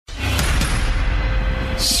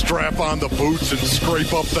Strap on the boots and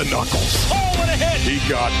scrape up the knuckles. Oh, what a hit! He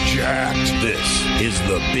got jacked. This is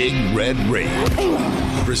the Big Red Rage.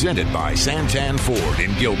 Presented by Santan Ford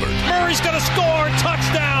in Gilbert. Murray's going to score.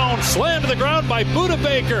 Touchdown. Slammed to the ground by Budda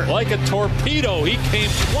Baker. Like a torpedo, he came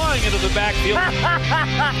flying into the backfield.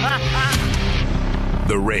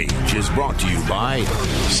 The Rage is brought to you by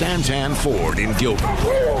Santan Ford in Gilbert.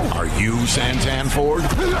 Are you Santan Ford?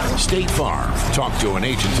 State Farm. Talk to an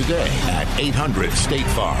agent today at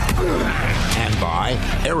 800-STATE-FARM. And by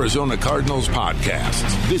Arizona Cardinals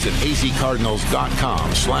Podcasts. Visit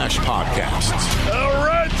azcardinals.com/podcasts. The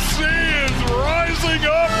Red Sea is rising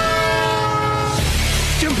up.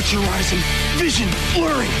 Temperature rising, vision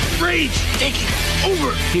blurring, rage taking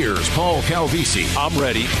over. Here's Paul Calvisi. I'm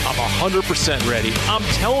ready. I'm 100% ready. I'm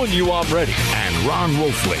telling you I'm ready. And Ron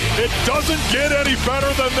Wolfley. It doesn't get any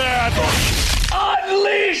better than that.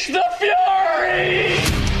 Unleash the fury!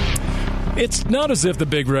 It's not as if the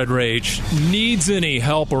Big Red Rage needs any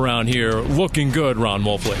help around here looking good, Ron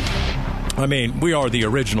Wolfley. I mean, we are the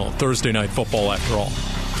original Thursday Night Football after all.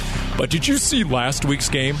 But did you see last week's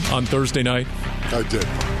game on Thursday night? I did.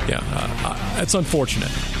 Yeah, that's unfortunate.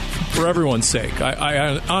 For everyone's sake.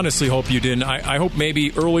 I honestly hope you didn't. I hope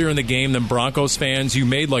maybe earlier in the game than Broncos fans, you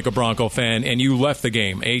made like a Bronco fan and you left the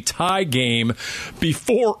game. A tie game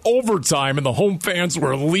before overtime and the home fans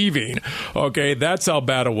were leaving. Okay, that's how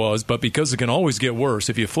bad it was. But because it can always get worse,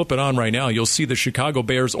 if you flip it on right now, you'll see the Chicago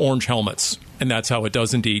Bears orange helmets. And that's how it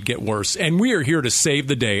does indeed get worse. And we are here to save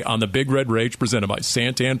the day on the Big Red Rage presented by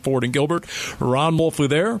Santan Ford and Gilbert. Ron Wolfley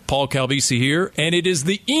there, Paul Calvisi here. And it is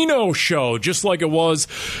the Eno Show, just like it was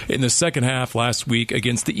in the second half last week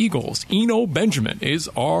against the Eagles. Eno Benjamin is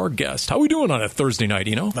our guest. How are we doing on a Thursday night,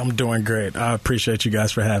 Eno? I'm doing great. I appreciate you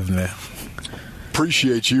guys for having me.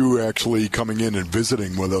 Appreciate you actually coming in and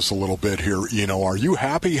visiting with us a little bit here. Are you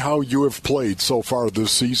happy how you have played so far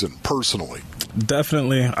this season, personally?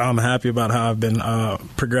 Definitely, I'm happy about how I've been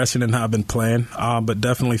progressing and how I've been playing, but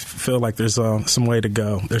definitely feel like there's some way to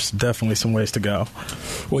go. There's definitely some ways to go.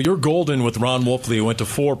 Well, you're golden with Ron Wolfley. You went to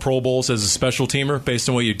 4 Pro Bowls as a special teamer based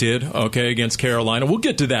on what you did, against Carolina. We'll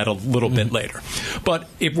get to that a little bit later. But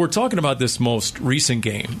if we're talking about this most recent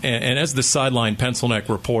game, and as the sideline pencil neck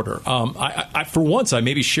reporter, I for once, I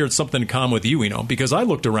maybe shared something in common with you, because I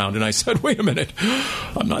looked around and I said, wait a minute,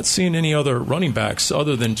 I'm not seeing any other running backs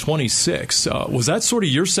other than 26. Was that sort of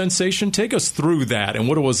your sensation? Take us through that and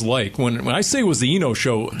what it was like. When I say it was the Eno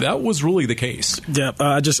Show, that was really the case. Yeah,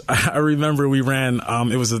 I remember we ran,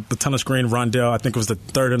 it was the tunnel screen Rondell, I think it was the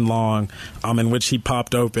 3rd and long, in which he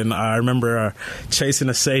popped open. I remember chasing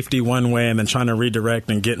a safety one way and then trying to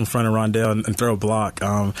redirect and get in front of Rondell and throw a block.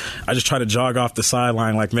 I just tried to jog off the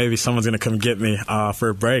sideline like maybe someone's going to come get me for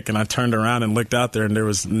a break, and I turned around and looked out there and there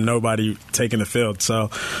was nobody taking the field.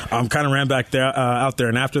 So I kind of ran back there out there,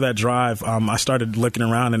 and after that drive, I started looking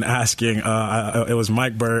around and asking, it was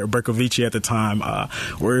Mike Bercovici at the time,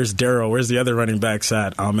 where's Darryl, where's the other running backs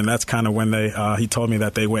at? And that's kind of when he told me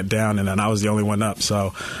that they went down and then I was the only one up.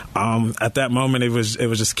 So at that moment, it was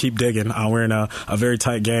just keep digging. We're in a very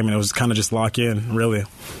tight game, and it was kind of just lock in, really.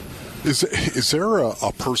 Is there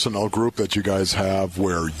a personnel group that you guys have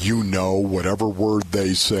where whatever word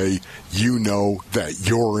they say, that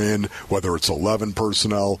you're in, whether it's 11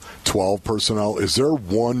 personnel, 12 personnel? Is there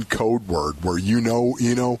one code word where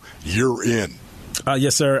you're in?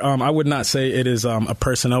 Yes, sir. I would not say it is a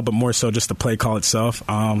personnel, but more so just the play call itself.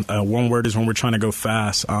 One word is when we're trying to go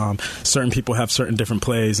fast. Certain people have certain different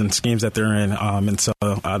plays and schemes that they're in, and so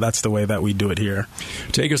that's the way that we do it here.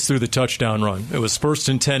 Take us through the touchdown run. It was 1st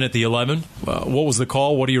and 10 at the 11. What was the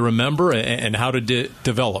call? What do you remember, and how did it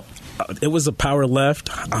develop? It was a power left.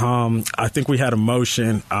 I think we had a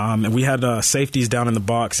motion, and we had safeties down in the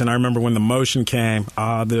box. And I remember when the motion came,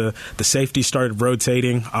 the safety started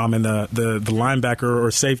rotating, and the linebacker or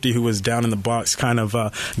safety who was down in the box kind of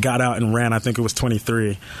got out and ran. I think it was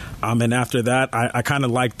 23. And after that, I kind of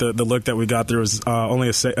liked the look that we got. There was only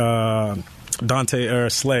a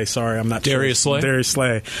Slay, sorry, I'm not Darius sure. Slay? Darius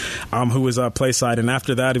Slay, who was play side. And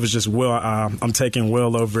after that, it was just Will. I'm taking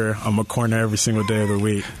Will over McCorner every single day of the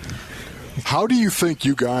week. How do you think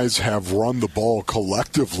you guys have run the ball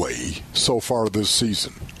collectively so far this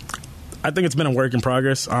season? I think it's been a work in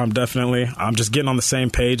progress, definitely. I'm just getting on the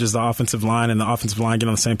same page as the offensive line, and the offensive line getting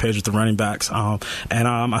on the same page with the running backs. I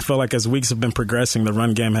feel like as weeks have been progressing, the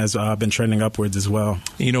run game has been trending upwards as well.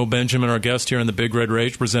 Eno Benjamin, our guest here on the Big Red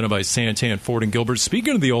Rage, presented by Santan Ford and Gilbert.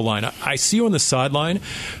 Speaking of the O-line, I see you on the sideline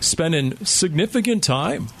spending significant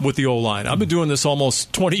time with the O-line. I've been doing this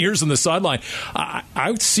almost 20 years on the sideline.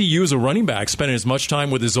 I would see you as a running back spending as much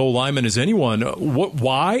time with his O-lineman as anyone.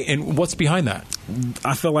 Why, and what's behind that?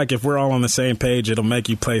 I feel like if we're all on the same page, it'll make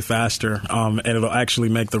you play faster, and it'll actually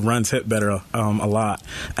make the runs hit better a lot.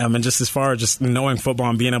 And just as far as just knowing football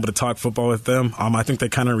and being able to talk football with them, I think they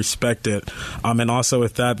kind of respect it. And also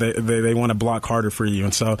with that, they want to block harder for you.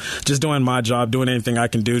 And so just doing my job, doing anything I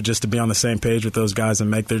can do just to be on the same page with those guys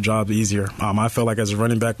and make their job easier. I feel like as a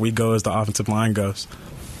running back, we go as the offensive line goes.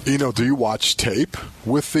 Do you watch tape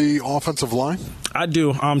with the offensive line? I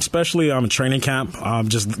do, especially training camp,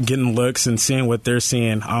 just getting looks and seeing what they're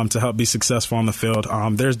seeing to help be successful on the field.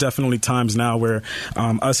 There's definitely times now where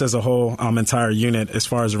us as a whole entire unit, as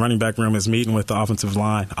far as the running back room, is meeting with the offensive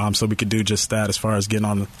line, so we could do just that as far as getting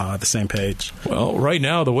on the same page. Well, right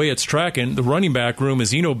now, the way it's tracking, the running back room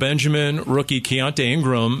is Eno Benjamin, rookie Keontae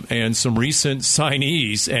Ingram, and some recent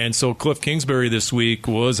signees. And so Cliff Kingsbury this week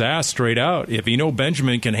was asked straight out if Eno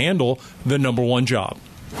Benjamin can handle the number one job.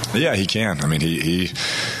 Yeah, he can. I mean, he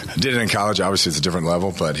did it in college. Obviously, it's a different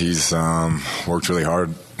level, but he's worked really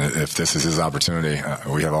hard. If this is his opportunity,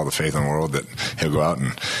 we have all the faith in the world that he'll go out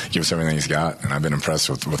and give us everything he's got. And I've been impressed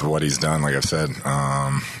with what he's done, like I've said,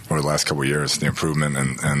 over the last couple of years. The improvement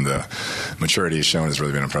and the maturity he's shown has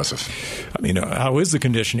really been impressive. I mean, how is the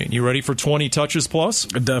conditioning? You ready for 20 touches plus?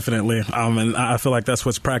 Definitely. And I feel like that's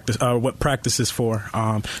what practice is for.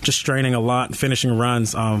 Just straining a lot, finishing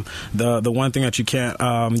runs. The one thing that you can't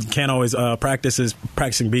always practice is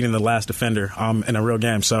practicing beating the last defender in a real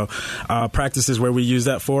game. So practice is where we use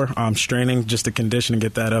that for. Straining just to condition and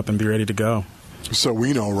get that up and be ready to go. So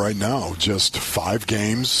we know right now, just 5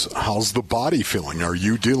 games. How's the body feeling? Are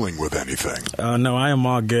you dealing with anything? No, I am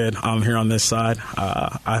all good here on this side.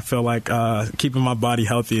 I feel like keeping my body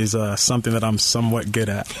healthy is something that I'm somewhat good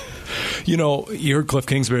at. You heard Cliff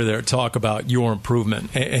Kingsbury there talk about your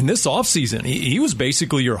improvement. And this offseason, he was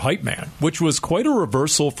basically your hype man, which was quite a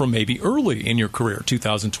reversal from maybe early in your career.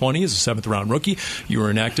 2020 as a 7th-round rookie, you were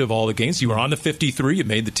inactive all the games. You were on the 53. You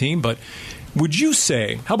made the team, but would you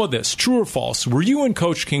say, how about this, true or false, were you in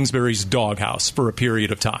Coach Kingsbury's doghouse for a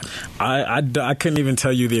period of time? I couldn't even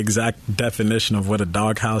tell you the exact definition of what a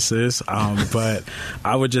doghouse is, but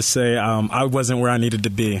I would just say I wasn't where I needed to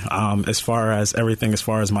be as far as everything, as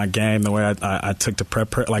far as my game, the way I took to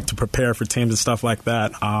prepare for teams and stuff like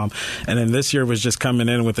that. And then this year was just coming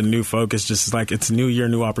in with a new focus, just like it's a new year,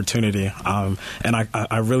 new opportunity. And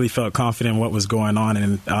I really felt confident in what was going on,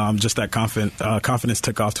 and just that confidence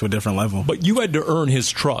took off to a different level. But you had to earn his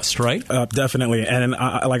trust, right? Definitely. And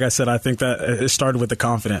like I said, I think that it started with the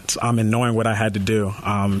confidence in knowing what I had to do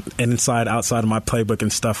inside, outside of my playbook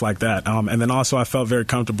and stuff like that. And then also I felt very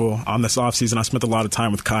comfortable on this offseason. I spent a lot of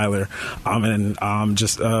time with Kyler.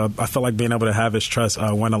 I felt like being able to have his trust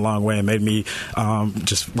went a long way and made me,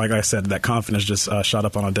 just like I said, that confidence just shot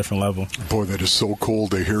up on a different level. Boy, that is so cool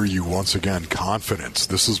to hear you once again. Confidence.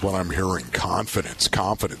 This is what I'm hearing. Confidence.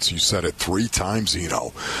 You said it 3 times,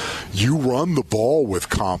 You run the ball with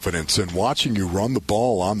confidence, and watching you run the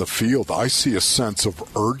ball on the field, I see a sense of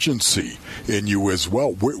urgency in you as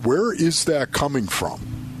well. Where is that coming from?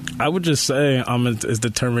 I would just say it's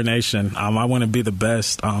determination. I want to be the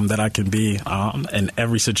best that I can be in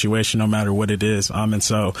every situation, no matter what it is. And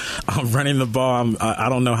so running the ball, I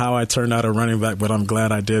don't know how I turned out a running back, but I'm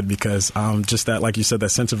glad I did, because just that, like you said, that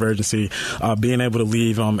sense of urgency, being able to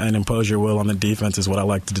leave and impose your will on the defense is what I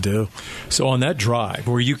like to do. So on that drive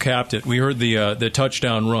where you capped it, we heard the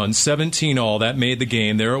touchdown run, 17-all, that made the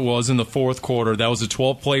game. There it was in the fourth quarter. That was a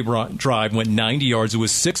 12-play drive, went 90 yards. It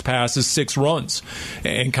was 6 passes, 6 runs.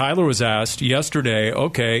 And Kyler was asked yesterday,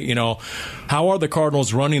 okay, how are the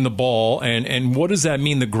Cardinals running the ball, and what does that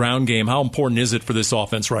mean, the ground game? How important is it for this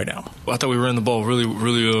offense right now? I thought we ran the ball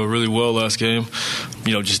really well last game.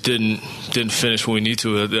 Just didn't finish when we need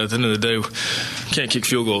to. At the end of the day, can't kick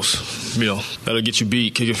field goals. That'll get you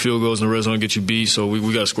beat. Kicking field goals in the red zone get you beat. So we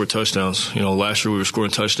got to score touchdowns. Last year we were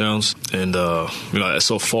scoring touchdowns, and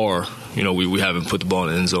so far, we haven't put the ball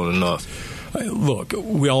in the end zone enough. Look,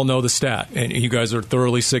 we all know the stat, and you guys are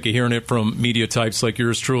thoroughly sick of hearing it from media types like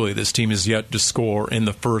yours truly. This team is yet to score in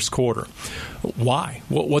the first quarter. Why?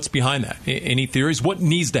 What's behind that? Any theories? What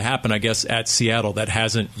needs to happen, I guess, at Seattle that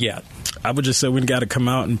hasn't yet? I would just say we've got to come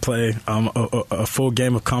out and play a full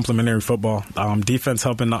game of complementary football. Defense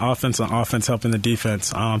helping the offense and offense helping the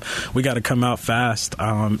defense. We got to come out fast.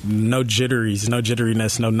 No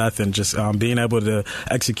jitteriness, no nothing. Just being able to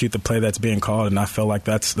execute the play that's being called, and I feel like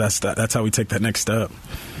that's how we take that next step.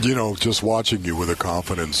 Just watching you with the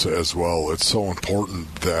confidence as well, it's so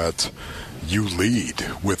important that you lead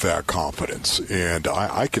with that confidence. And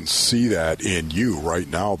I can see that in you right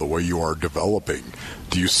now, the way you are developing.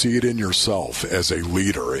 Do you see it in yourself as a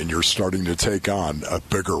leader, and you're starting to take on a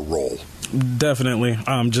bigger role? Definitely.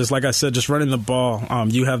 Just like I said, just running the ball,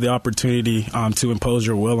 you have the opportunity to impose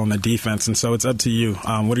your will on the defense, and so it's up to you.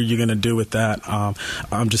 What are you going to do with that?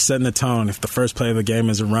 Just setting the tone. If the first play of the game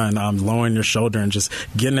is a run, lowering your shoulder and just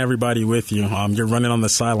getting everybody with you. You're running on the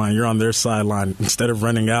sideline. You're on their sideline. Instead of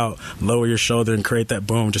running out, lower your shoulder and create that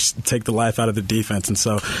boom. Just take the life out of the defense. And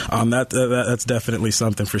so that's definitely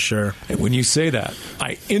something for sure. And when you say that,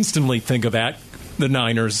 I instantly think of that. The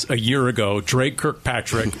Niners a year ago, Drake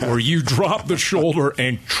Kirkpatrick, where you dropped the shoulder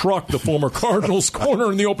and trucked the former Cardinals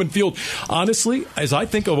corner in the open field. Honestly, as I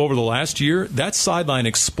think of over the last year, that sideline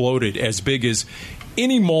exploded as big as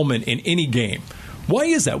any moment in any game. Why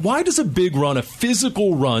is that? Why does a big run, a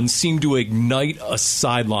physical run, seem to ignite a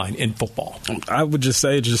sideline in football? I would just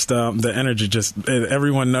say the energy.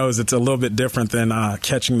 Everyone knows it's a little bit different than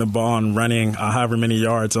catching the ball and running however many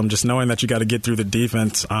yards. Just knowing that you got to get through the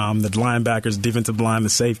defense, the linebackers, defensive line, the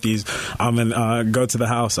safeties, and go to the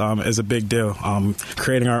house is a big deal.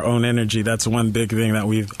 Creating our own energy, that's one big thing that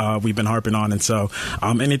we've been harping on. And so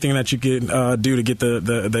anything that you can do to get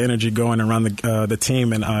the energy going around the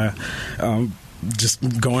team and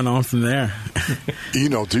just going on from there.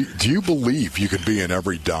 Do you believe you can be an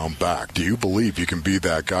every down back? Do you believe you can be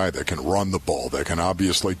that guy that can run the ball, that can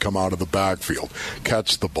obviously come out of the backfield,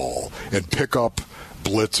 catch the ball, and pick up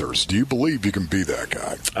blitzers? Do you believe you can be that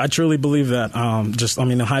guy? I truly believe that.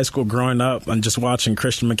 In high school growing up and just watching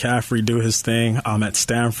Christian McCaffrey do his thing at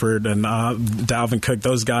Stanford and Dalvin Cook,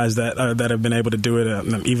 those guys that have been able to do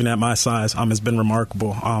it even at my size has been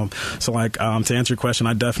remarkable. To answer your question,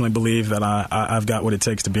 I definitely believe that I've got what it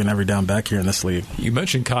takes to be an every down back here in this league. You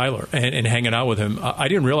mentioned Kyler and hanging out with him. I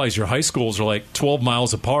didn't realize your high schools are like 12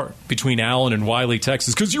 miles apart between Allen and Wiley,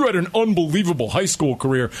 Texas, because you had an unbelievable high school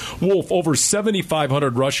career. Wolf, over 7,500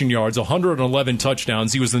 rushing yards, 111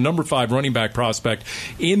 touchdowns. He was the number 5 running back prospect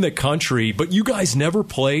in the country. But you guys never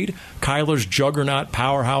played Kyler's juggernaut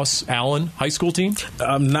powerhouse Allen high school team?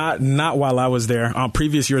 Not while I was there.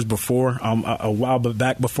 Previous years before, a while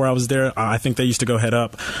back before I was there, I think they used to go head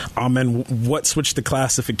up. And what switched the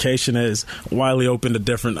classification is Wiley opened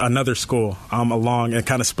another school along and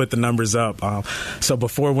kind of split the numbers up. So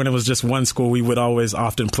before, when it was just one school, we would always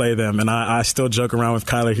often play them. And I still joke around with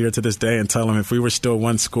Kyler here to this day and tell him if we were still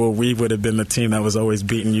one school, we would have been the team that was always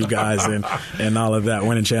beating you guys and all of that,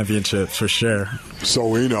 winning championships for sure.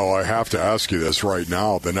 So, I have to ask you this right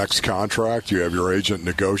now. The next contract, you have your agent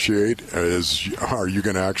negotiate. Are you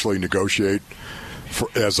going to actually negotiate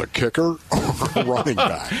as a kicker or a running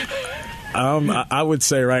back? I would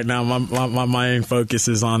say right now my main focus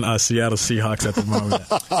is on Seattle Seahawks at the moment.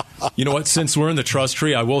 You know what? Since we're in the trust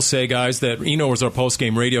tree, I will say, guys, that Eno was our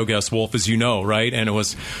post-game radio guest, Wolf, as you know, right? And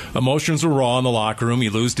emotions were raw in the locker room.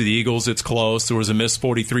 You lose to the Eagles. It's close. There was a missed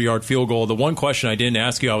 43-yard field goal. The one question I didn't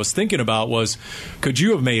ask you, I was thinking about was, could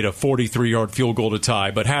you have made a 43-yard field goal to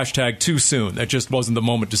tie? But hashtag too soon. That just wasn't the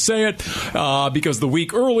moment to say it because the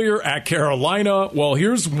week earlier at Carolina, well,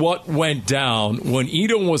 here's what went down when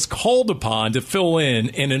Eno was called upon to fill in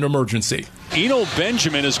an emergency. Eno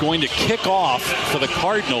Benjamin is going to kick off for the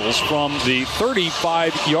Cardinals from the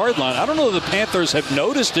 35-yard line. I don't know if the Panthers have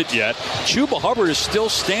noticed it yet. Chuba Hubbard is still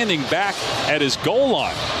standing back at his goal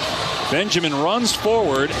line. Benjamin runs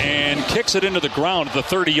forward and kicks it into the ground at the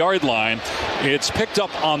 30-yard line. It's picked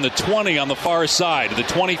up on the 20 on the far side, the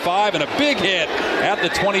 25, and a big hit at the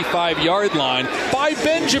 25-yard line by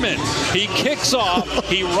Benjamin. He kicks off.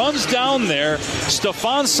 He runs down there.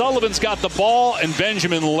 Stephon Sullivan's got the ball, and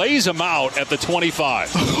Benjamin lays him out at the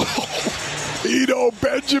 25. Eno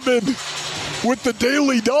Benjamin with the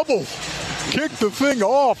daily double. Kick the thing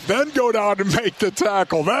off, then go down and make the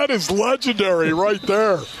tackle. That is legendary right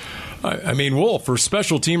there. I mean, Wolf, for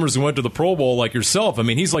special teamers who went to the Pro Bowl like yourself, I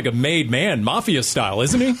mean, he's like a made man, mafia style,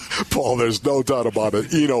 isn't he? Paul, there's no doubt about it.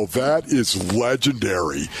 That is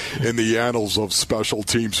legendary in the annals of special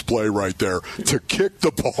teams play right there. To kick the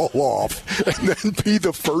ball off and then be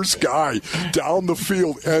the first guy down the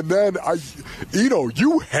field. And then,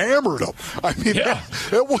 you hammered him. I mean,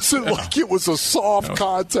 it wasn't like it was a soft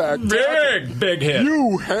contact. Big hit.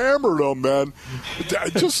 You hammered him, man.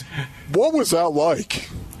 Just, what was that like?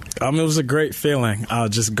 It was a great feeling,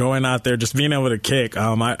 just going out there, just being able to kick.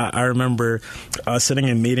 I remember sitting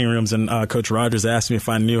in meeting rooms and Coach Rogers asked me if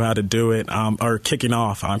I knew how to do it, or kicking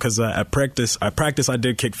off, because at practice I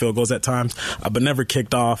did kick field goals at times, but never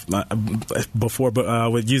kicked off before,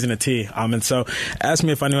 but with using a tee. And so asked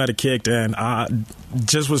me if I knew how to kick, and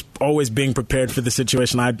just was always being prepared for the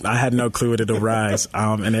situation. I had no clue it would arise,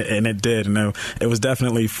 and it did, and it was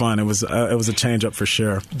definitely fun. It was a change up for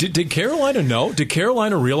sure. Did Carolina know? Did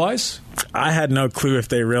Carolina realize? I had no clue if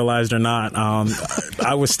they realized or not.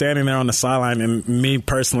 I was standing there on the sideline, and me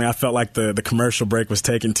personally, I felt like the commercial break was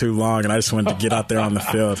taking too long, and I just wanted to get out there on the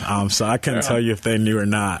field. So I couldn't tell you if they knew or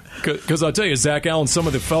not. Because I'll tell you, Zach Allen, some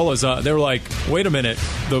of the fellas, they were like, wait a minute,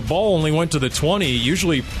 the ball only went to the 20.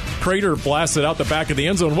 Usually Prater blasted out the back of the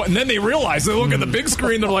end zone. And then they realize, they look at the big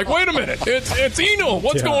screen, they're like, wait a minute, it's Eno.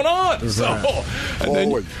 What's going on?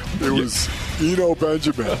 Right. It was Eno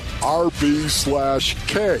Benjamin,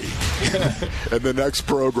 RB/K, and the next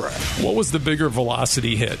program. What was the bigger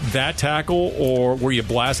velocity hit, that tackle, or were you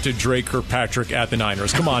blasted Drake Kirkpatrick at the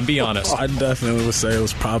Niners? Come on, be honest. I definitely would say it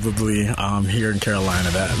was probably here in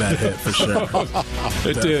Carolina, that hit for sure.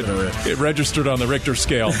 It did. It registered on the Richter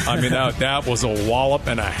scale. I mean, that was a wallop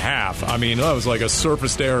and a half. I mean, that was like a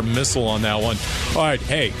surface-to-air missile on that one. All right,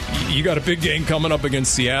 hey, you got a big game coming up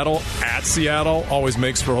against Seattle. At Seattle, always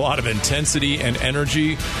makes for a lot of intensity and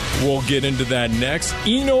energy. We'll get into that next.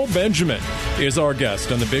 Eno Benjamin is our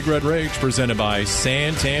guest on the Big Red Rage, presented by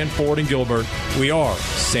Santan Ford and Gilbert. We are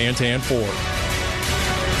Santan Ford.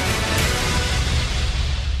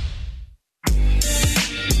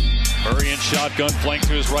 Murray in shotgun, flanked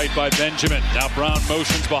to his right by Benjamin. Now Brown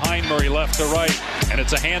motions behind Murray, left to right, and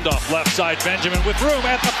it's a handoff left side. Benjamin with room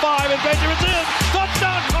at the 5, and Benjamin's in.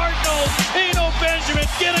 Touchdown Cardinals! Eno Benjamin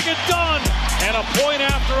getting it done, and a point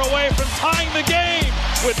after away from tying the game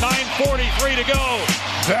with 9:43 to go.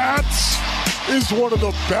 That is one of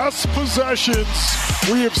the best possessions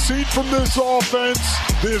we have seen from this offense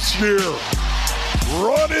this year.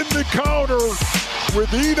 Running the counter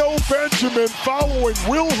with Eno Benjamin following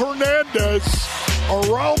Will Hernandez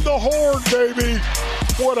around the horn, baby.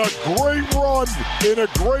 What a great run and a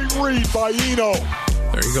great read by Eno.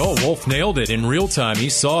 There you go. Wolf nailed it in real time. He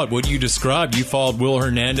saw it. What you described, you followed Will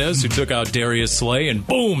Hernandez, who took out Darius Slay, and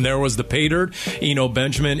boom, there was the pay dirt. Eno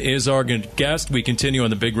Benjamin is our guest. We continue on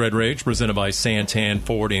the Big Red Rage, presented by Santan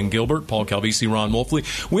Ford and Gilbert. Paul Calvisi, Ron Wolfley.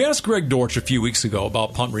 We asked Greg Dortch a few weeks ago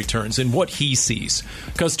about punt returns and what he sees,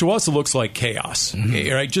 because to us it looks like chaos,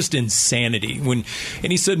 right? Just insanity.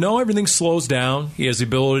 And he said, no, everything slows down. He has the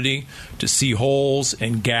ability to see holes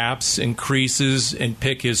and gaps and creases and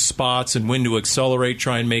pick his spots and when to accelerate,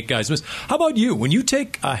 try and make guys miss. How about you? When you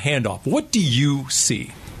take a handoff, what do you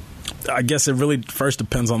see? I guess it really first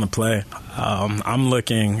depends on the play. I'm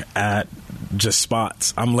looking at just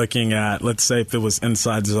spots. I'm looking at, let's say if it was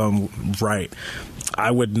inside zone right, I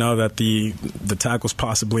would know that the tackle's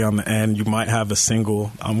possibly on the end. You might have a single,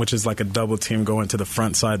 which is like a double team going to the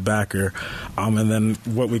front side backer, and then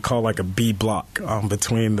what we call like a B block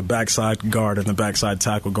between the backside guard and the backside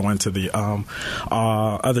tackle going to the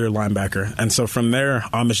other linebacker. And so from there,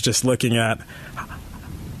 it's just looking at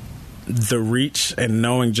the reach and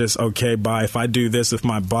knowing just, okay, if I do this with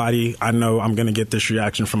my body, I know I'm going to get this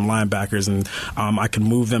reaction from linebackers, and I can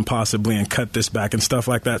move them possibly and cut this back and stuff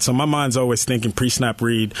like that. So my mind's always thinking pre-snap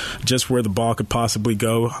read, just where the ball could possibly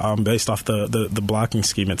go based off the blocking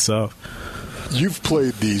scheme itself. You've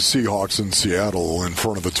played the Seahawks in Seattle in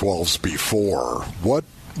front of the 12s before. What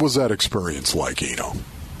was that experience like, Eno?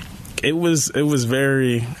 It was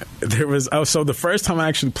very. So the first time I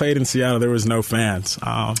actually played in Seattle, there was no fans.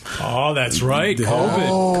 That's right.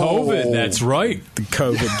 COVID. That's right. The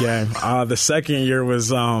COVID game. The second year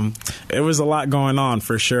was it was a lot going on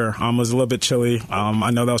for sure. It was a little bit chilly. I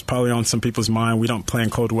know that was probably on some people's mind. We don't play in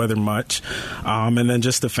cold weather much, and then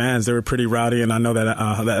just the fans, they were pretty rowdy, and I know that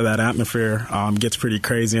that atmosphere gets pretty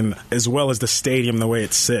crazy, and as well as the stadium, the way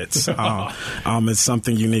it sits, it's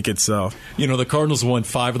something unique itself. You know, the Cardinals won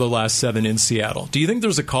 5 of the last 7 in Seattle. Do you think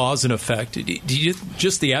there's a cause and effect?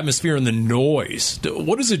 Just the atmosphere and the noise,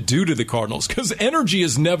 what does it do to the Cardinals? Because energy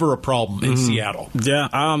is never a problem in Seattle. Yeah,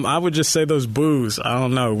 I would just say those boos. I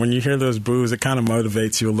don't know. When you hear those boos, it kind of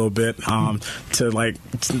motivates you a little bit to like,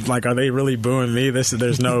 are they really booing me?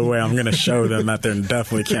 There's no way I'm going to show them that they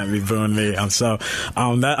definitely can't be booing me. I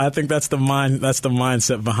think that's the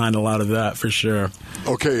mindset behind a lot of that for sure.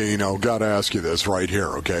 Okay, got to ask you this right here.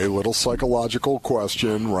 Okay, little psychological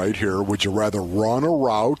question right here. Would you rather run a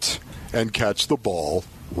route and catch the ball,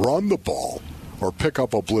 run the ball, or pick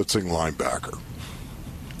up a blitzing linebacker?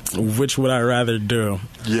 Which would I rather do?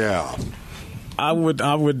 Yeah. I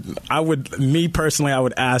would. Me personally, I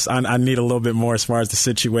would ask. I need a little bit more as far as the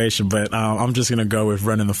situation, but I'm just going to go with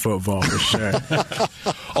running the football for sure.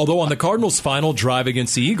 Although on the Cardinals' final drive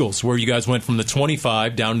against the Eagles, where you guys went from the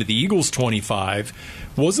 25 down to the Eagles' 25,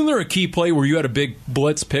 wasn't there a key play where you had a big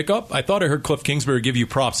blitz pickup? I thought I heard Cliff Kingsbury give you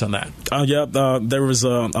props on that. There was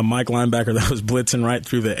a Mike linebacker that was blitzing right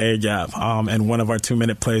through the A gap, and one of our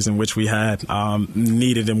 2-minute plays in which we had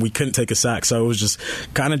needed, and we couldn't take a sack. So it was just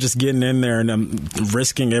kind of just getting in there and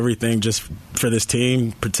risking everything just for this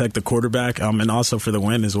team, protect the quarterback, and also for the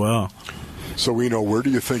win as well. So, where do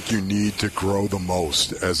you think you need to grow the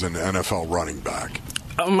most as an NFL running back?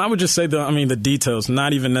 I would just say the details,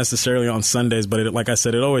 not even necessarily on Sundays, but like I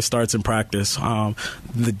said, it always starts in practice.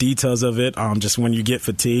 The details of it, just when you get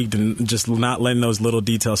fatigued and just not letting those little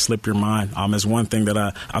details slip your mind, is one thing that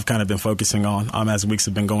I've kind of been focusing on as weeks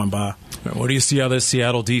have been going by. What do you see out of this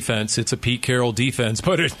Seattle defense? It's a Pete Carroll defense,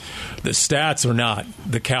 but the stats are not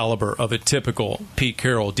the caliber of a typical Pete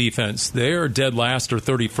Carroll defense. They are dead last or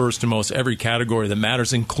 31st in most every category that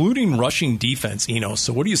matters, including rushing defense,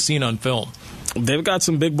 So what are you seeing on film? They've got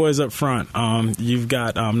some big boys up front. You've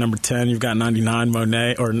got number 10. You've got 99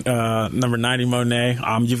 Monet, or number 90 Monet.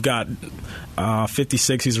 You've got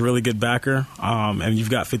 56. He's a really good backer, and you've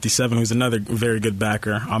got 57, who's another very good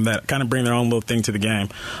backer. That kind of bring their own little thing to the game.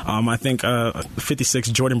 I think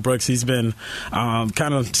 56 Jordan Brooks. He's been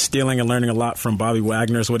kind of stealing and learning a lot from Bobby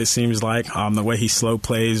Wagner, is what it seems like. The way he slow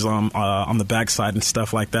plays on the backside and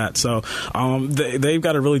stuff like that. So they've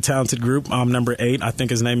got a really talented group. Number 8, I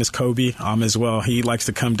think his name is Kobe. As well, he likes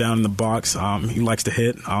to come down in the box. He likes to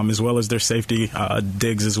hit, as well as their safety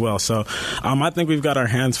Diggs as well. So I think we've got our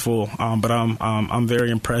hands full, but I'm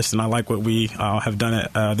very impressed, and I like what we have done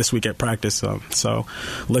this week at practice. So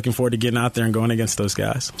looking forward to getting out there and going against those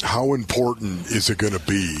guys. How important is it going to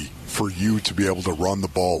be for you to be able to run the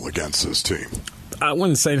ball against this team? I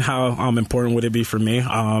wouldn't say how important would it be for me,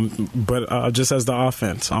 but just as the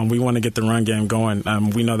offense, we want to get the run game going.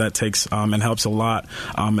 We know that takes and helps a lot,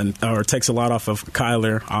 or takes a lot off of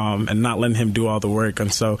Kyler, and not letting him do all the work.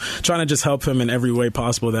 And so trying to just help him in every way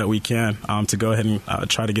possible that we can to go ahead and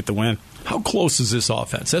try to get the win. How close is this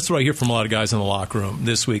offense? That's what I hear from a lot of guys in the locker room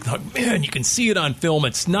this week. Like, man, you can see it on film.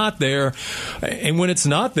 It's not there. And when it's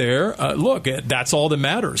not there, look, that's all that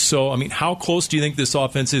matters. So, how close do you think this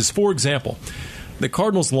offense is? For example, the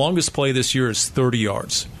Cardinals' longest play this year is 30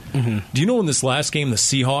 yards. Mm-hmm. Do you know in this last game, the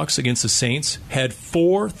Seahawks against the Saints had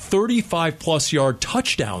 4 35-plus yard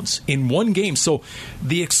touchdowns in one game? So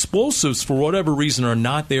the explosives, for whatever reason, are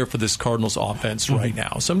not there for this Cardinals offense right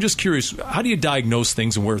now. So I'm just curious, how do you diagnose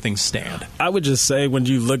things and where things stand? I would just say when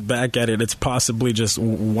you look back at it, it's possibly just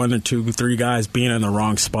 1 or 2, 3 guys being in the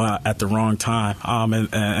wrong spot at the wrong time,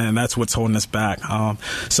 and that's what's holding us back.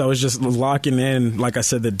 So it's just locking in, like I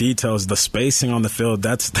said, the details, the spacing on the field.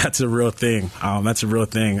 That's a real thing. That's a real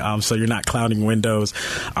thing. So you're not clouding windows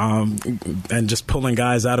and just pulling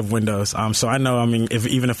guys out of windows. So I know,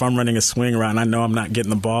 even if I'm running a swing route and I know I'm not getting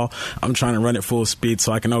the ball, I'm trying to run it full speed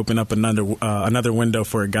so I can open up another window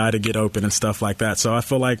for a guy to get open and stuff like that. So I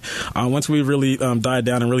feel like once we really die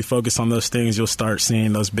down and really focus on those things, you'll start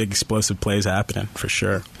seeing those big explosive plays happening for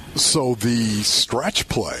sure. So the stretch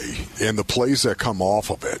play and the plays that come off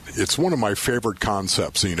of it, it's one of my favorite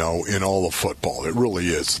concepts, in all of football. It really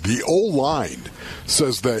is. The O-line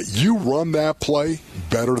says that you run that play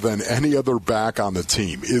better than any other back on the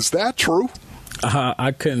team. Is that true?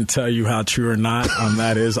 I couldn't tell you how true or not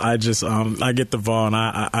that is. I just I get the ball and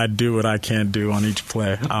I do what I can do on each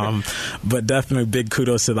play. But definitely big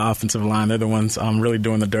kudos to the offensive line. They're the ones really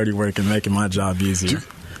doing the dirty work and making my job easier.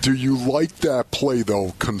 Do you like that play,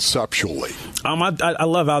 though, conceptually? I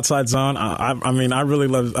love outside zone. I really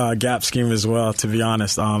love gap scheme as well, to be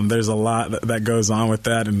honest. There's a lot that goes on with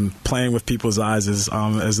that, and playing with people's eyes is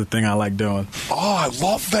the thing I like doing. Oh, I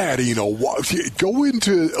love that, Go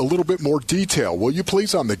into a little bit more detail, will you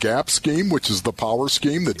please, on the gap scheme, which is the power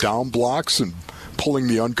scheme, the down blocks and pulling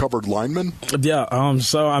the uncovered lineman? Yeah,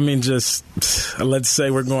 just let's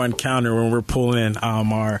say we're going counter when we're pulling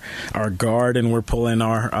our guard and we're pulling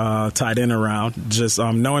our tight end around. Just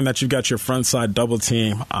knowing that you've got your front side double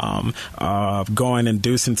team going and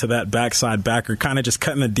deucing to that backside backer, kind of just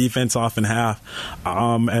cutting the defense off in half.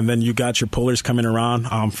 And then you got your pullers coming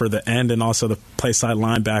around for the end and also the play side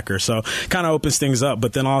linebacker. So kind of opens things up.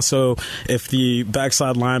 But then also if the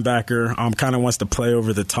backside linebacker kind of wants to play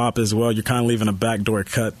over the top as well, you're kind of leaving a backdoor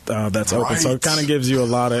cut that's open. So it kind of gives you a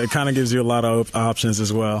lot of options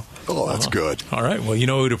as well. Oh, that's good. All right. Well,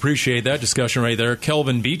 who'd appreciate that discussion right there?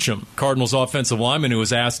 Kelvin Beachum, Cardinals offensive lineman, who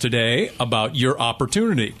was asked today about your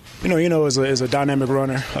opportunity. Is a dynamic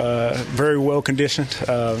runner, very well conditioned,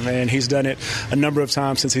 and he's done it a number of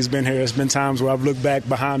times since he's been here. There's been times where I've looked back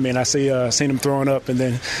behind me and I seen him throwing up and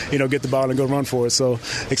then get the ball and go run for it. So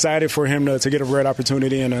excited for him to get a great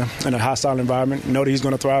opportunity in a hostile environment. Know that he's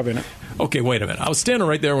going to thrive in it. Okay, wait a minute. I was standing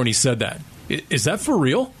right there when he said that. Is that for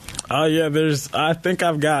real? Yeah, I think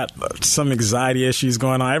I've got some anxiety issues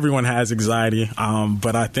going on. Everyone has anxiety,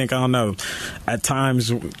 but I don't know. At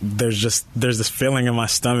times, there's this feeling in my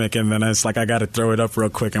stomach, and then it's like I got to throw it up real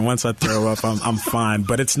quick. And once I throw up, I'm fine.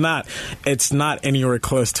 But it's not anywhere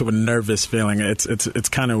close to a nervous feeling. It's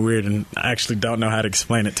kind of weird, and I actually don't know how to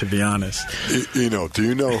explain it, to be honest. Do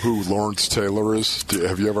you know who Lawrence Taylor is?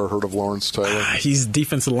 Have you ever heard of Lawrence Taylor? He's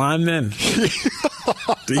defensive lineman.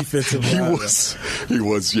 Defensive lineman. He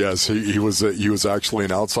was. Yes, he was actually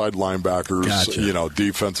an outside linebacker. Gotcha.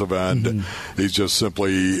 Defensive end. Mm-hmm. He's just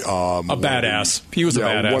simply a badass. He was a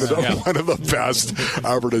badass. One of the best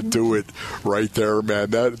ever to do it. Right there, man.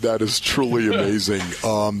 That is truly amazing.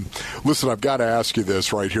 Listen, I've got to ask you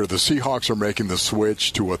this right here. The Seahawks are making the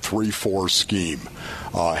switch to a 3-4 scheme.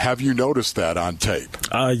 Have you noticed that on tape?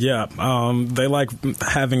 Yeah. They like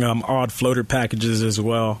having odd floater packages as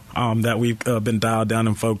well that we've been dialed down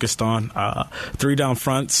and focused on. 3 down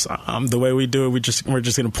fronts. The way we do it, we're just going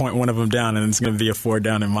to point one of them down, and it's going to be a 4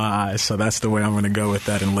 down in my eyes. So that's the way I'm going to go with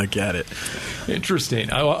that and look at it.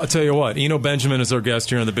 Interesting. I'll tell you what. Eno Benjamin is our guest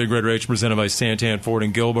here on the Big Red Rage, presented by Santan Ford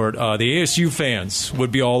and Gilbert. The ASU fans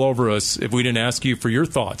would be all over us if we didn't ask you for your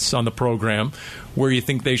thoughts on the program, where you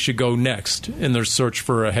think they should go next in their search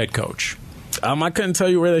for a head coach. I couldn't tell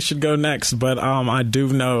you where they should go next, but I do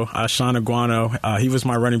know Sean Aguano. He was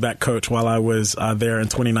my running back coach while I was there in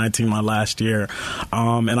 2019, my last year.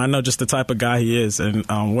 And I know just the type of guy he is and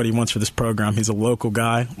what he wants for this program. He's a local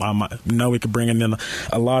guy. I know we could bring in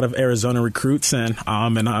a lot of Arizona recruits in,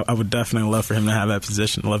 and I would definitely love for him to have that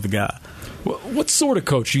position. Love the guy. What sort of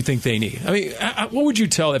coach do you think they need? I mean, what would you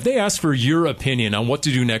tell if they asked for your opinion on what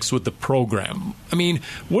to do next with the program? I mean,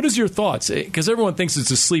 what is your thoughts? Because everyone thinks it's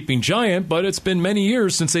a sleeping giant, but it's been many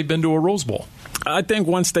years since they've been to a Rose Bowl. I think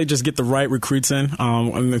once they just get the right recruits in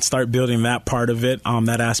and then start building that part of it,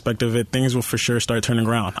 that aspect of it, things will for sure start turning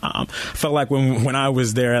around. I felt like when I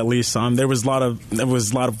was there, at least, there was a lot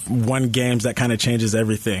of one games that kind of changes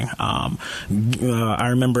everything. I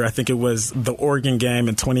remember, I think it was the Oregon game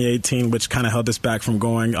in 2018, which kind of held us back from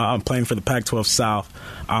going playing for the Pac-12 South.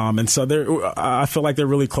 And so I feel like they're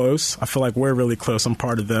really close. I feel like we're really close. I'm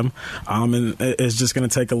part of them. And it's just going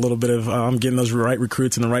to take a little bit of getting those right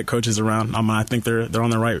recruits and the right coaches around. I think they're on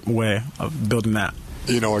the right way of building that.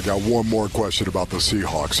 I got one more question about the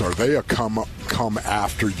Seahawks. Are they a come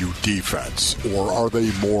after you defense, or are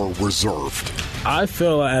they more reserved? I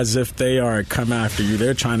feel as if they are a come after you.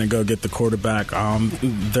 They're trying to go get the quarterback.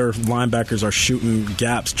 Their linebackers are shooting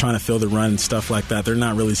gaps, trying to fill the run and stuff like that. They're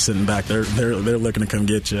not really sitting back. They're looking to come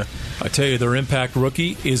get you. I tell you, their impact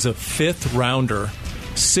rookie is a 5th rounder.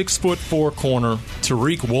 6'4" corner,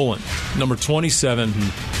 Tariq Woolen, number 27.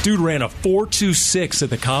 Dude ran a 4.26 at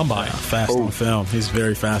the combine. Fast on film. He's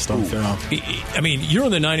very fast on film. I mean, you're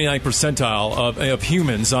in the 99th percentile of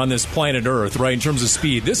humans on this planet Earth, right, in terms of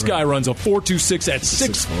speed. This guy runs a 4.26 at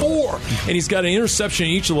 6'4", and he's got an interception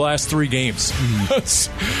in each of the last 3 games.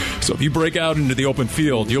 So if you break out into the open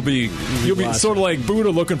field, you'll be sort of like Buddha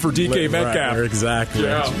looking for DK Metcalf. Right, exactly.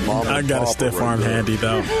 Yeah. I got a stiff arm handy,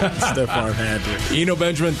 though. Stiff arm handy. Eno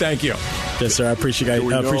Benjamin, thank you. Yes, sir. I appreciate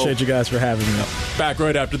you guys for having me. Back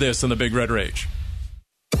right after this on the Big Red Rage.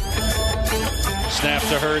 Snap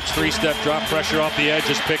to Hurts, 3-step drop, pressure off the edge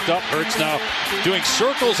is picked up. Hurts now doing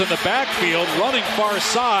circles in the backfield, running far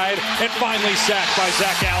side, and finally sacked by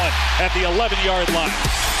Zach Allen at the 11-yard line.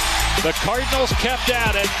 The Cardinals kept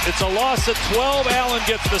at it. It's a loss at 12. Allen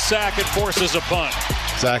gets the sack and forces a punt.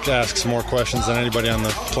 Zach asks more questions than anybody on the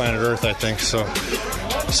planet Earth, I think. So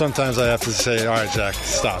sometimes I have to say, all right, Zach,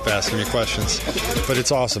 stop asking me questions. But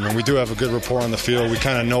it's awesome, and we do have a good rapport on the field. We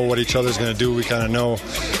kind of know what each other's going to do. We kind of know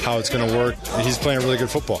how it's going to work. He's playing really good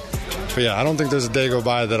football. But, yeah, I don't think there's a day go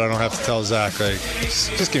by that I don't have to tell Zach, like,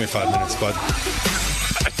 just give me 5 minutes, bud.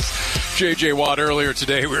 J.J. Watt earlier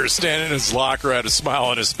today. We were standing in his locker, had a smile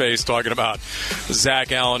on his face, talking about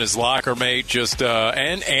Zach Allen, his locker mate.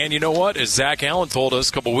 And you know what? As Zach Allen told us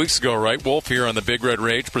a couple weeks ago, right, Wolf, here on the Big Red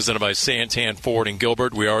Rage, presented by Santan Ford and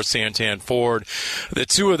Gilbert. We are Santan Ford. The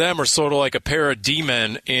two of them are sort of like a pair of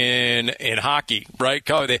D-men in hockey, right?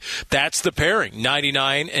 That's the pairing,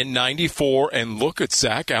 99 and 94. And look at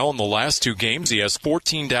Zach Allen the last two games. He has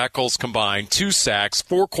 14 tackles combined, 2 sacks,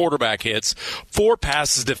 4 quarterback hits, 4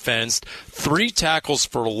 passes defensed, 3 tackles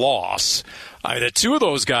for loss. The two of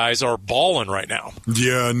those guys are balling right now.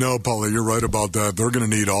 Yeah, no, Paulie, you're right about that. They're going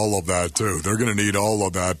to need all of that, too. They're going to need all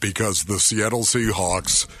of that because the Seattle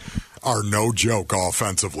Seahawks are no joke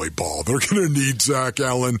offensively, Paul. They're going to need Zach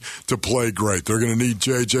Allen to play great. They're going to need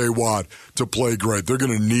J.J. Watt to play great. They're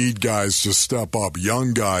going to need guys to step up,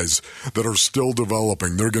 young guys that are still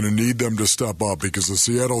developing. They're going to need them to step up because the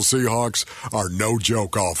Seattle Seahawks are no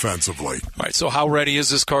joke offensively. All right, so how ready is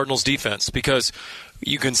this Cardinals defense? Because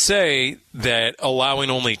you can say that allowing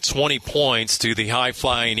only 20 points to the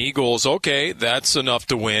high-flying Eagles, okay, that's enough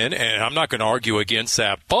to win, and I'm not going to argue against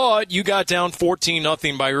that. But you got down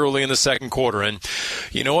 14-0 by early in the second quarter, and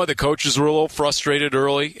you know what? The coaches were a little frustrated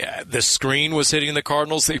early. The screen was hitting the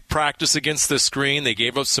Cardinals. They practiced against the screen. They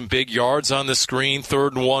gave up some big yards on the screen,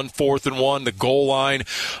 3rd and 1, 4th and 1, the goal line.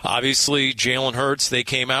 Obviously, Jalen Hurts, they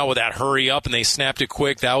came out with that hurry up, and they snapped it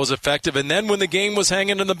quick. That was effective. And then when the game was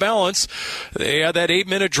hanging in the balance, they had that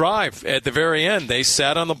 8-minute drive at the very end. They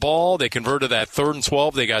sat on the ball. They converted that 3rd and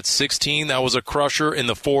 12. They got 16. That was a crusher in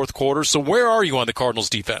the fourth quarter. So where are you on the Cardinals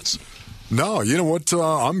defense? No, you know what?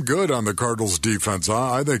 I'm good on the Cardinals defense.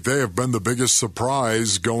 I think they have been the biggest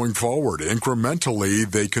surprise going forward. Incrementally,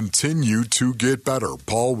 they continue to get better.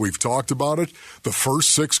 Paul, we've talked about it. The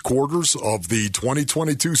first 6 quarters of the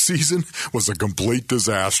 2022 season was a complete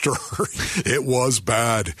disaster. It was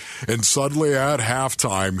bad. And suddenly at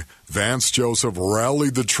halftime, Vance Joseph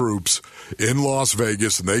rallied the troops in Las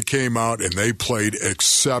Vegas, and they came out and they played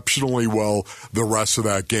exceptionally well the rest of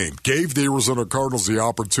that game. Gave the Arizona Cardinals the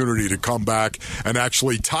opportunity to come back and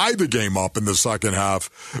actually tie the game up in the second half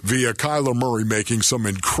via Kyler Murray making some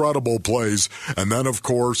incredible plays. And then, of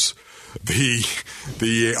course, the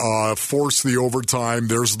force the overtime.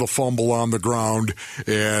 There's the fumble on the ground,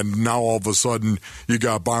 and now all of a sudden you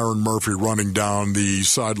got Byron Murphy running down the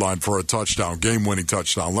sideline for a touchdown, game-winning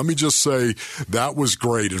touchdown. Let me just say that was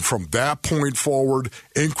great, and from that point forward,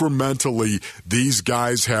 incrementally, these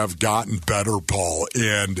guys have gotten better, Paul,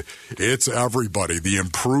 and it's everybody. The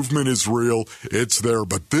improvement is real. It's there,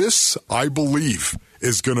 but this, I believe,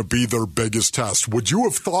 is going to be their biggest test. Would you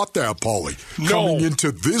have thought that, Paulie, coming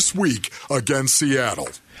into this week against Seattle?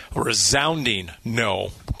 A resounding no.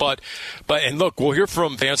 But and look, we'll hear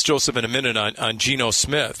from Vance Joseph in a minute on Geno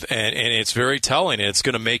Smith, and it's very telling. It's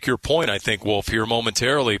going to make your point, I think, Wolf, here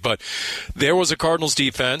momentarily. But there was a Cardinals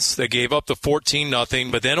defense that gave up the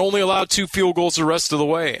 14-0, but then only allowed 2 field goals the rest of the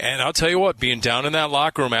way. And I'll tell you what, being down in that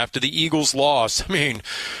locker room after the Eagles lost, I mean,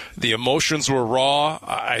 the emotions were raw.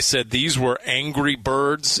 I said these were angry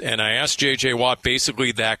birds, and I asked J.J. Watt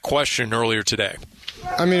basically that question earlier today.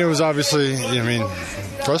 I mean, it was obviously,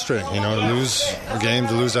 frustrating, to lose a game,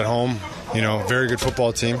 to lose at home, very good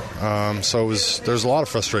football team. So there's a lot of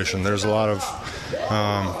frustration. There's a lot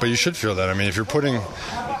of, but you should feel that. I mean, if you're putting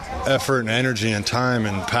effort and energy and time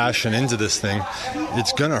and passion into this thing,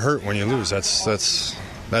 it's going to hurt when you lose. That's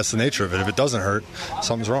the nature of it. If it doesn't hurt,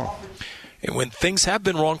 something's wrong. And when things have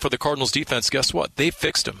been wrong for the Cardinals defense, guess what? They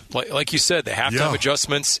fixed them. Like you said, the halftime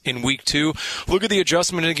adjustments in week 2. Look at the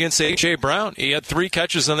adjustment against A.J. Brown. He had 3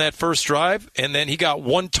 catches on that first drive, and then he got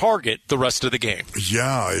 1 target the rest of the game.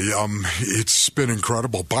 Yeah, it's been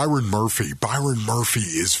incredible. Byron Murphy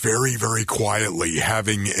is very, very quietly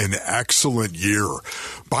having an excellent year.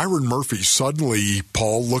 Byron Murphy suddenly,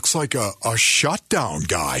 Paul, looks like a shutdown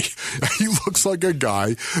guy. He looks like a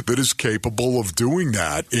guy that is capable of doing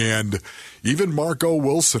that. And even Marco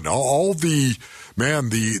Wilson, all the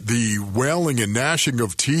wailing and gnashing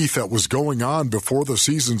of teeth that was going on before the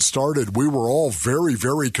season started, we were all very,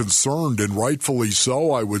 very concerned, and rightfully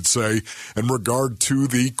so, I would say, in regard to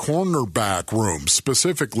the cornerback room,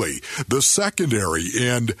 specifically the secondary.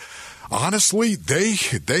 And honestly,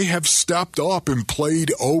 they have stepped up and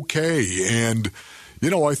played okay. And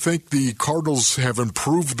I think the Cardinals have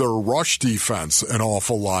improved their rush defense an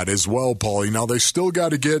awful lot as well, Paulie. Now, they still got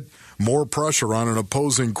to get more pressure on an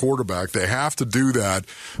opposing quarterback. They have to do that.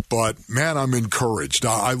 But, man, I'm encouraged.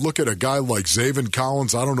 I look at a guy like Zaven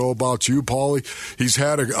Collins. I don't know about you, Paulie. He's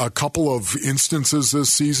had a couple of instances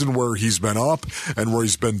this season where he's been up and where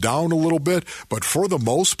he's been down a little bit. But for the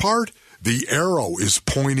most part, the arrow is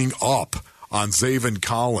pointing up on Zaven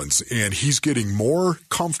Collins, and he's getting more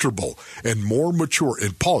comfortable and more mature.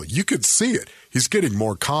 And, Paul, you could see it. He's getting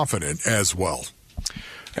more confident as well.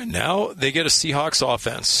 And now they get a Seahawks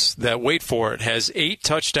offense that, wait for it, has 8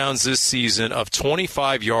 touchdowns this season of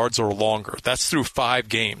 25 yards or longer. That's through 5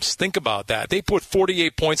 games. Think about that. They put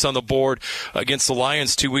 48 points on the board against the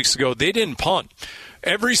Lions 2 weeks ago. They didn't punt.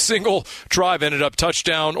 Every single drive ended up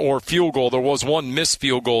touchdown or field goal. There was one missed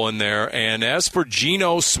field goal in there. And as for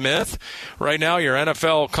Geno Smith, right now your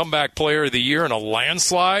NFL Comeback Player of the Year in a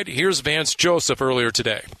landslide, here's Vance Joseph earlier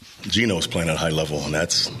today. Geno's playing at a high level, and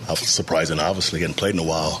that's surprising. Obviously, he hadn't played in a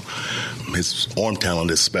while. His arm talent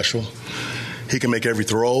is special. He can make every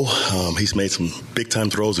throw. He's made some big-time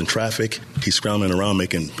throws in traffic. He's scrambling around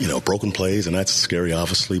making, broken plays, and that's scary,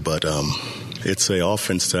 obviously. But it's an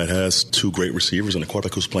offense that has 2 great receivers and a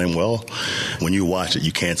quarterback who's playing well. When you watch it,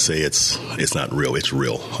 you can't say it's not real. It's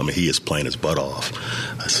real. I mean, he is playing his butt off.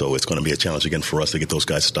 So it's going to be a challenge again for us to get those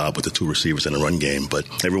guys stopped with the 2 receivers in the run game. But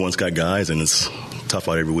everyone's got guys, and it's tough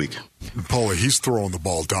out every week. Paulie, he's throwing the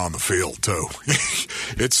ball down the field, too.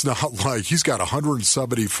 It's not like he's got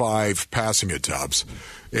 175 passing attempts,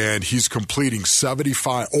 and he's completing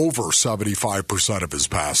over 75% of his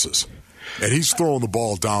passes. And he's throwing the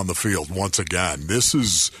ball down the field once again. This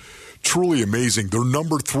is truly amazing. They're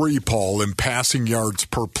number 3, Paul, in passing yards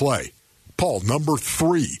per play. Paul, number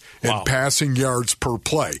 3 in passing yards per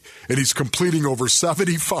play. And he's completing over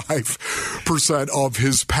 75% of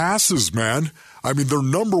his passes, man. I mean, they're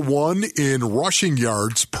number 1 in rushing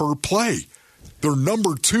yards per play. They're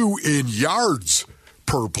number 2 in yards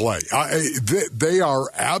per play. They are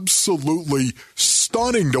absolutely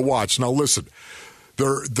stunning to watch. Now, listen,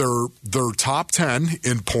 they're top 10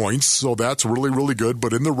 in points, so that's really, really good.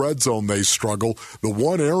 But in the red zone, they struggle. The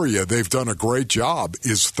one area they've done a great job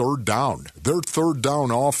is third down. Their third down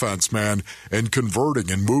offense, man, and converting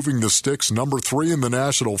and moving the sticks, number 3 in the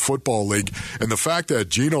National Football League. And the fact that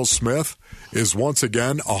Geno Smith is once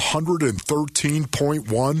again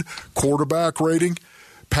 113.1 quarterback rating.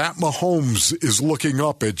 Pat Mahomes is looking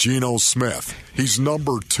up at Geno Smith. He's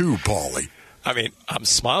number 2, Paulie. I mean, I'm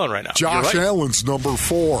smiling right now. Josh Allen's number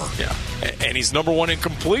 4. Yeah, and he's number 1 in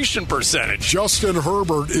completion percentage. Justin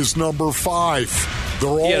Herbert is number 5. They're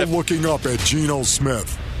all looking up at Geno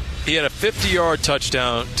Smith. He had a 50-yard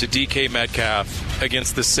touchdown to DK Metcalf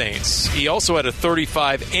against the Saints. He also had a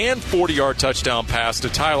 35- and 40-yard touchdown pass to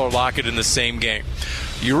Tyler Lockett in the same game.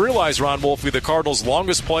 You realize, Ron Wolfley, the Cardinals'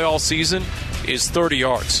 longest play all season is 30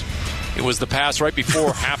 yards. It was the pass right before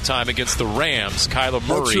halftime against the Rams. Kyler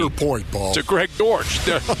Murray. What's your point, Paul? To Greg Dortch.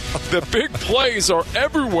 The big plays are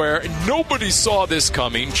everywhere, and nobody saw this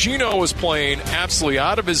coming. Geno was playing absolutely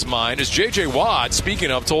out of his mind. As J.J. Watt,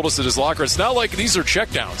 speaking of, told us at his locker, it's not like these are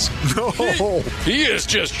checkdowns. No. He is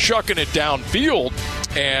just chucking it downfield,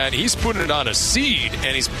 and he's putting it on a seed,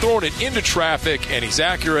 and he's throwing it into traffic, and he's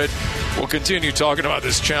accurate. We'll continue talking about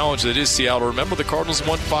this challenge that is Seattle. Remember, the Cardinals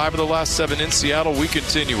won 5 of the last 7 in Seattle. We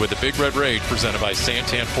continue with the Big Red Rage presented by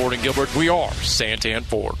Santan Ford and Gilbert. We are Santan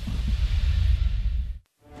Ford.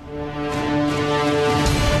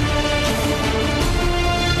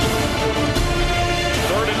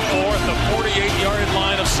 3rd and 4 at the 48-yard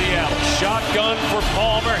line of Seattle. Shotgun for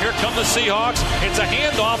Palmer. Here come the Seahawks. It's a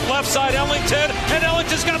handoff left side Ellington, and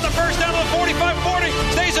Ellington's got the first down to the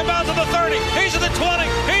 45-40. Stays about to the 30. He's at the 20.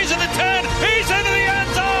 He's at the 10. He's into the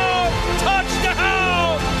end zone.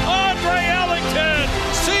 Touchdown! Andre Ellington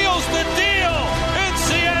seals the deal in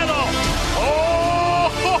Seattle.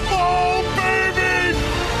 Oh, baby!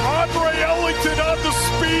 Andre Ellington on the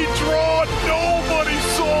speed draw. Nobody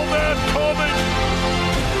saw that coming.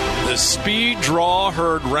 The speed draw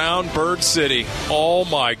heard round Bird City. Oh,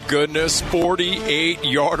 my goodness.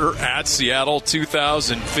 48-yarder at Seattle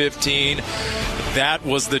 2015. That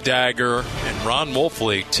was the dagger. And Ron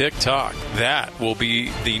Wolfley, tick-tock. That will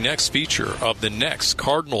be the next feature of the next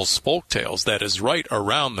Cardinals Folktales that is right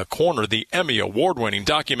around the corner. The Emmy Award-winning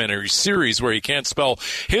documentary series where you can't spell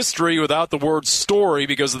history without the word story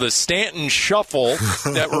because of the Stanton shuffle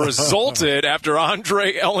that resulted after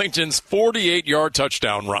Andre Ellington's 48-yard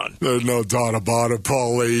touchdown run. There's no doubt about it,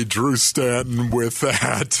 Paulie. Drew Stanton with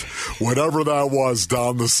that. Whatever that was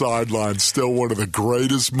down the sideline, still one of the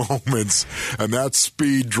greatest moments. And that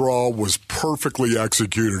speed draw was perfectly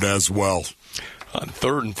executed as well. On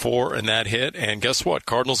 3rd and 4, and that hit. And guess what?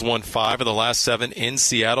 Cardinals won 5 of the last 7 in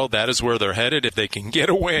Seattle. That is where they're headed. If they can get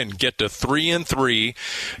a win, get to 3-3,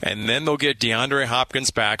 and then they'll get DeAndre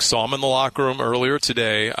Hopkins back. Saw him in the locker room earlier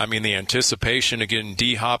today. I mean, the anticipation of getting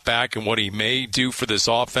D-Hop back and what he may do for this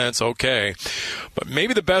offense, okay. But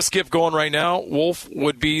maybe the best gift going right now, Wolf,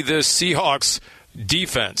 would be the Seahawks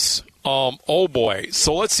defense. Oh, boy.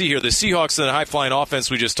 So let's see here. The Seahawks and the high-flying offense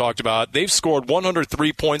we just talked about, they've scored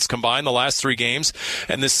 103 points combined the last 3 games,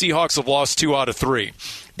 and the Seahawks have lost 2 out of 3.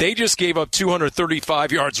 They just gave up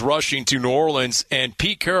 235 yards rushing to New Orleans, and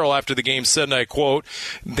Pete Carroll after the game said, and I quote,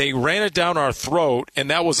 "They ran it down our throat, and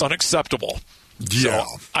that was unacceptable." Yeah.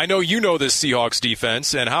 So, I know you know this Seahawks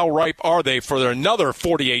defense, and how ripe are they for another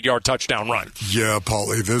 48-yard touchdown run? Yeah,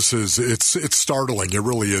 Paulie, it's startling. It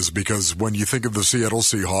really is, because when you think of the Seattle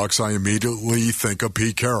Seahawks, I immediately think of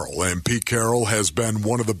Pete Carroll. And Pete Carroll has been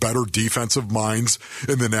one of the better defensive minds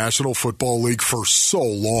in the National Football League for so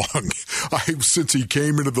long. Since he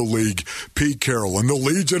came into the league, Pete Carroll and the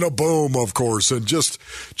Legion of Boom, of course, and just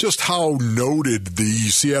how noted the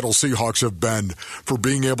Seattle Seahawks have been for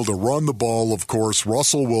being able to run the ball, of course,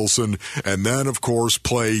 Russell Wilson, and then, of course,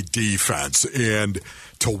 play defense. And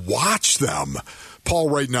to watch them, Paul,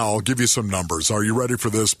 right now, I'll give you some numbers. Are you ready for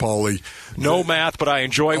this, Paulie? No math, but I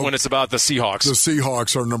enjoy it when it's about the Seahawks. The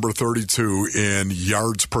Seahawks are number 32 in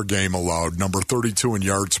yards per game allowed, number 32 in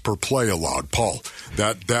yards per play allowed. Paul,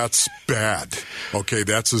 that's bad. Okay,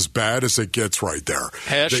 that's as bad as it gets right there.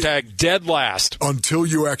 Hashtag dead last. Until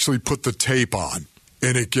you actually put the tape on,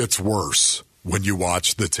 and it gets worse when you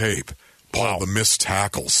watch the tape. Paul, the missed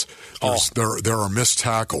tackles. There are missed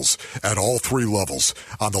tackles at all 3 levels.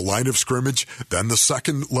 On the line of scrimmage, then the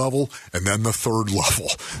second level, and then the third level.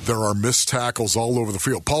 There are missed tackles all over the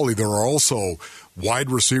field. Paulie, there are also wide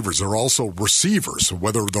receivers. There are also receivers,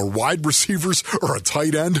 whether they're wide receivers or a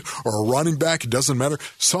tight end or a running back, it doesn't matter.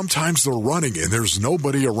 Sometimes they're running, and there's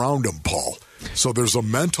nobody around them, Paul. So there's a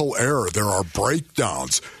mental error. There are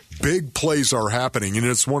breakdowns. Big plays are happening, and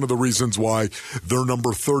it's one of the reasons why they're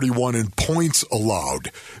number 31 in points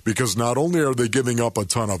allowed, because not only are they giving up a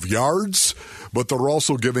ton of yards, but they're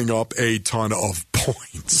also giving up a ton of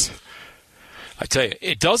points. I tell you,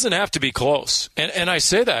 it doesn't have to be close. And I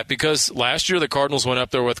say that because last year the Cardinals went up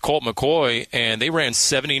there with Colt McCoy, and they ran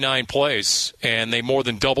 79 plays, and they more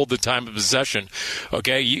than doubled the time of possession.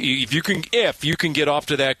 Okay, if you can get off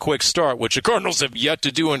to that quick start, which the Cardinals have yet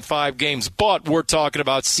to do in 5 games, but we're talking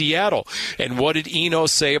about Seattle. And what did Eno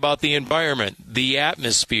say about the environment, the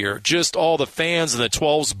atmosphere, just all the fans and the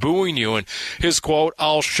 12s booing you? And his quote,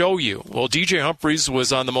 "I'll show you." Well, DJ Humphries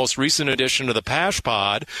was on the most recent edition of the Pash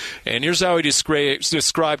Pod, and here's how he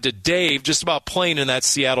described to Dave just about playing in that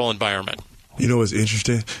Seattle environment. You know what's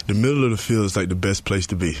interesting? The middle of the field is like the best place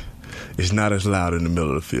to be. It's not as loud in the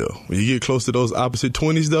middle of the field. When you get close to those opposite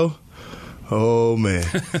 20s, though, oh, man.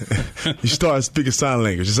 You start speaking sign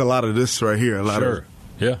language. There's a lot of this right here.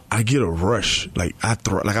 Yeah. I get a rush. I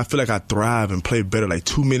feel like I thrive and play better.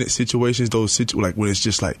 2-minute situations, like when it's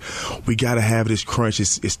just like we got to have this crunch.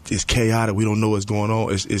 It's chaotic. We don't know what's going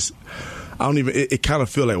on. It kind of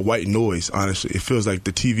feel like white noise, honestly. It feels like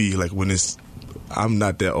the TV, I'm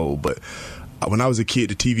not that old, but when I was a kid,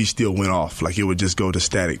 the TV still went off. It would just go to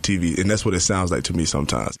static TV, and that's what it sounds like to me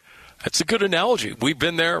sometimes. That's a good analogy. We've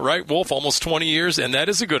been there, right, Wolf, almost 20 years, and that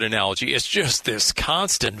is a good analogy. It's just this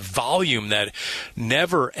constant volume that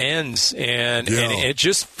never ends, and it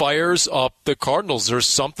just fires up the Cardinals. There's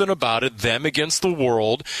something about it, them against the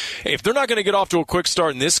world. If they're not going to get off to a quick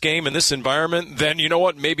start in this game, in this environment, then you know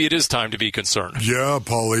what? Maybe it is time to be concerned. Yeah,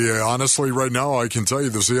 Paulie, honestly, right now I can tell you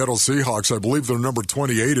the Seattle Seahawks, I believe they're number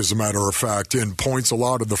 28, as a matter of fact, in points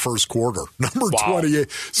allowed in the first quarter. Number 28.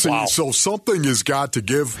 So something has got to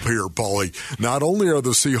give here, Paulie. Not only are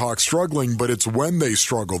the Seahawks struggling, but it's when they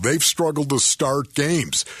struggle. They've struggled to start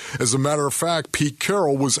games. As a matter of fact, Pete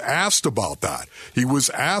Carroll was asked about that. He was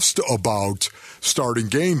asked about starting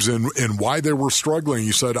games and why they were struggling.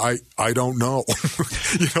 He said, I don't know.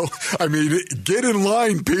 Get in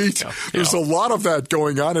line, Pete. Yeah. There's a lot of that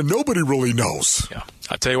going on, and nobody really knows. Yeah.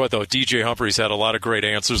 I'll tell you what, though, DJ Humphries had a lot of great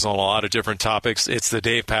answers on a lot of different topics. It's the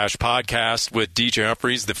Dave Pash Podcast with DJ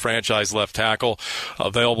Humphries, the franchise left tackle,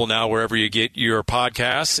 available now wherever you get your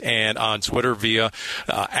podcasts and on Twitter via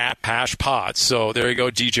 @PashPod. So there you go,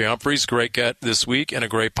 DJ Humphries, great get this week and a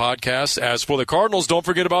great podcast. As for the Cardinals, don't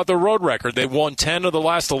forget about their road record. They won 10 of the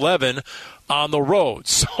last 11 on the road.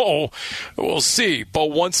 So we'll see.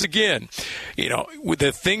 But once again, with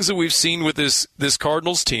the things that we've seen with this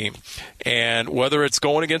Cardinals team, and whether it's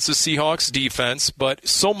going against the Seahawks defense, but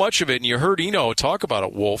so much of it, and you heard Eno talk about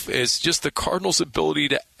it, Wolf, is just the Cardinals' ability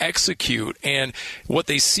to execute, and what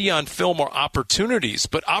they see on film are opportunities,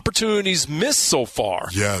 but opportunities missed so far.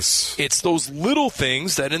 Yes. It's those little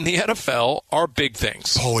things that in the NFL are big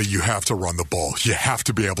things. Paulie, you have to run the ball. You have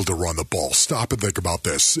to be able to run the ball. Stop and think about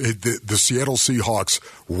this. The Seattle Seahawks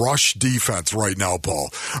rush defense right now,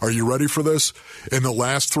 Paul. Are you ready for this? In the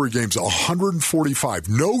last 3 games, 145.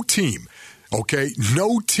 No team Okay?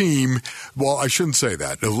 No team, well, I shouldn't say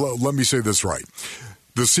that. Let me say this right.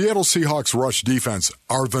 The Seattle Seahawks rush defense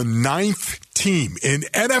are the 9th team in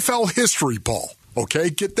NFL history, Paul. Okay?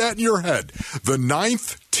 Get that in your head. The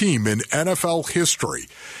 9th team in NFL history,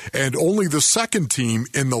 and only the 2nd team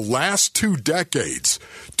in the last 2 decades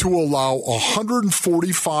to allow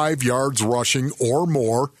 145 yards rushing or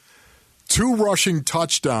more, 2 rushing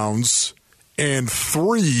touchdowns, and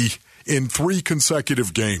 3 in 3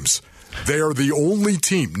 consecutive games. They are the only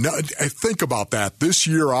team, think about that, this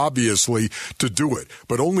year, obviously, to do it.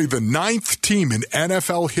 But only the 9th team in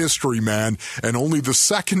NFL history, man, and only the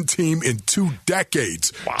 2nd team in 2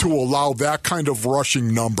 decades to allow that kind of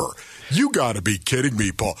rushing number. You got to be kidding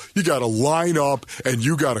me, Paul. You got to line up, and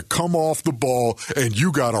you got to come off the ball, and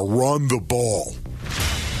you got to run the ball.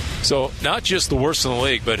 So not just the worst in the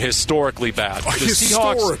league, but historically bad. The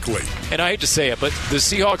historically. Seahawks, and I hate to say it, but the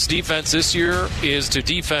Seahawks defense this year is to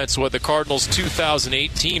defense what the Cardinals'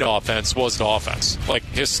 2018 offense was to offense. Like,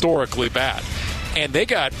 historically bad. And they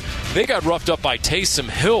got roughed up by Taysom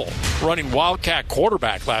Hill running Wildcat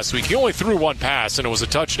quarterback last week. He only threw 1 pass, and it was a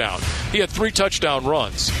touchdown. He had 3 touchdown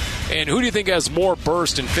runs. And who do you think has more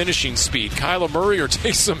burst and finishing speed, Kyler Murray or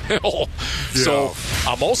Taysom Hill? Yeah. So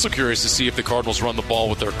I'm also curious to see if the Cardinals run the ball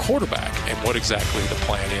with their quarterback and what exactly the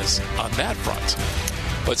plan is on that front.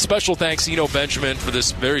 But special thanks, Eno Benjamin, for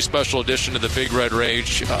this very special edition of the Big Red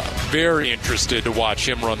Rage. Very interested to watch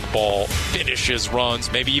him run the ball, finish his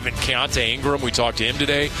runs, maybe even Keontae Ingram. We talked to him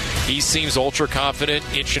today. He seems ultra confident,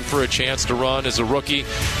 itching for a chance to run as a rookie.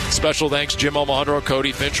 Special thanks, Jim Alejandro,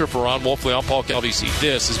 Cody Fincher, for Ron Wolfley, I'm Paul Calvisi.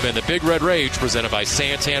 This has been the Big Red Rage, presented by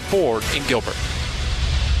Santan Ford in Gilbert.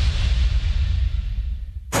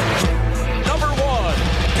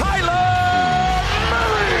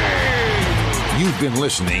 You've been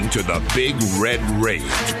listening to the Big Red Rage,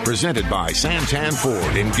 presented by Santan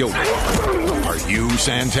Ford in Gilbert. Are you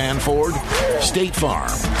Santan Ford? State Farm.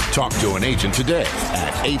 Talk to an agent today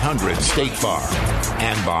at 800-STATE-FARM.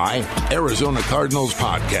 And by Arizona Cardinals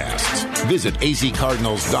Podcasts. Visit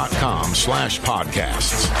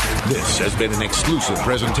azcardinals.com/podcasts. This has been an exclusive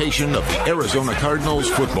presentation of the Arizona Cardinals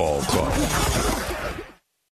Football Club.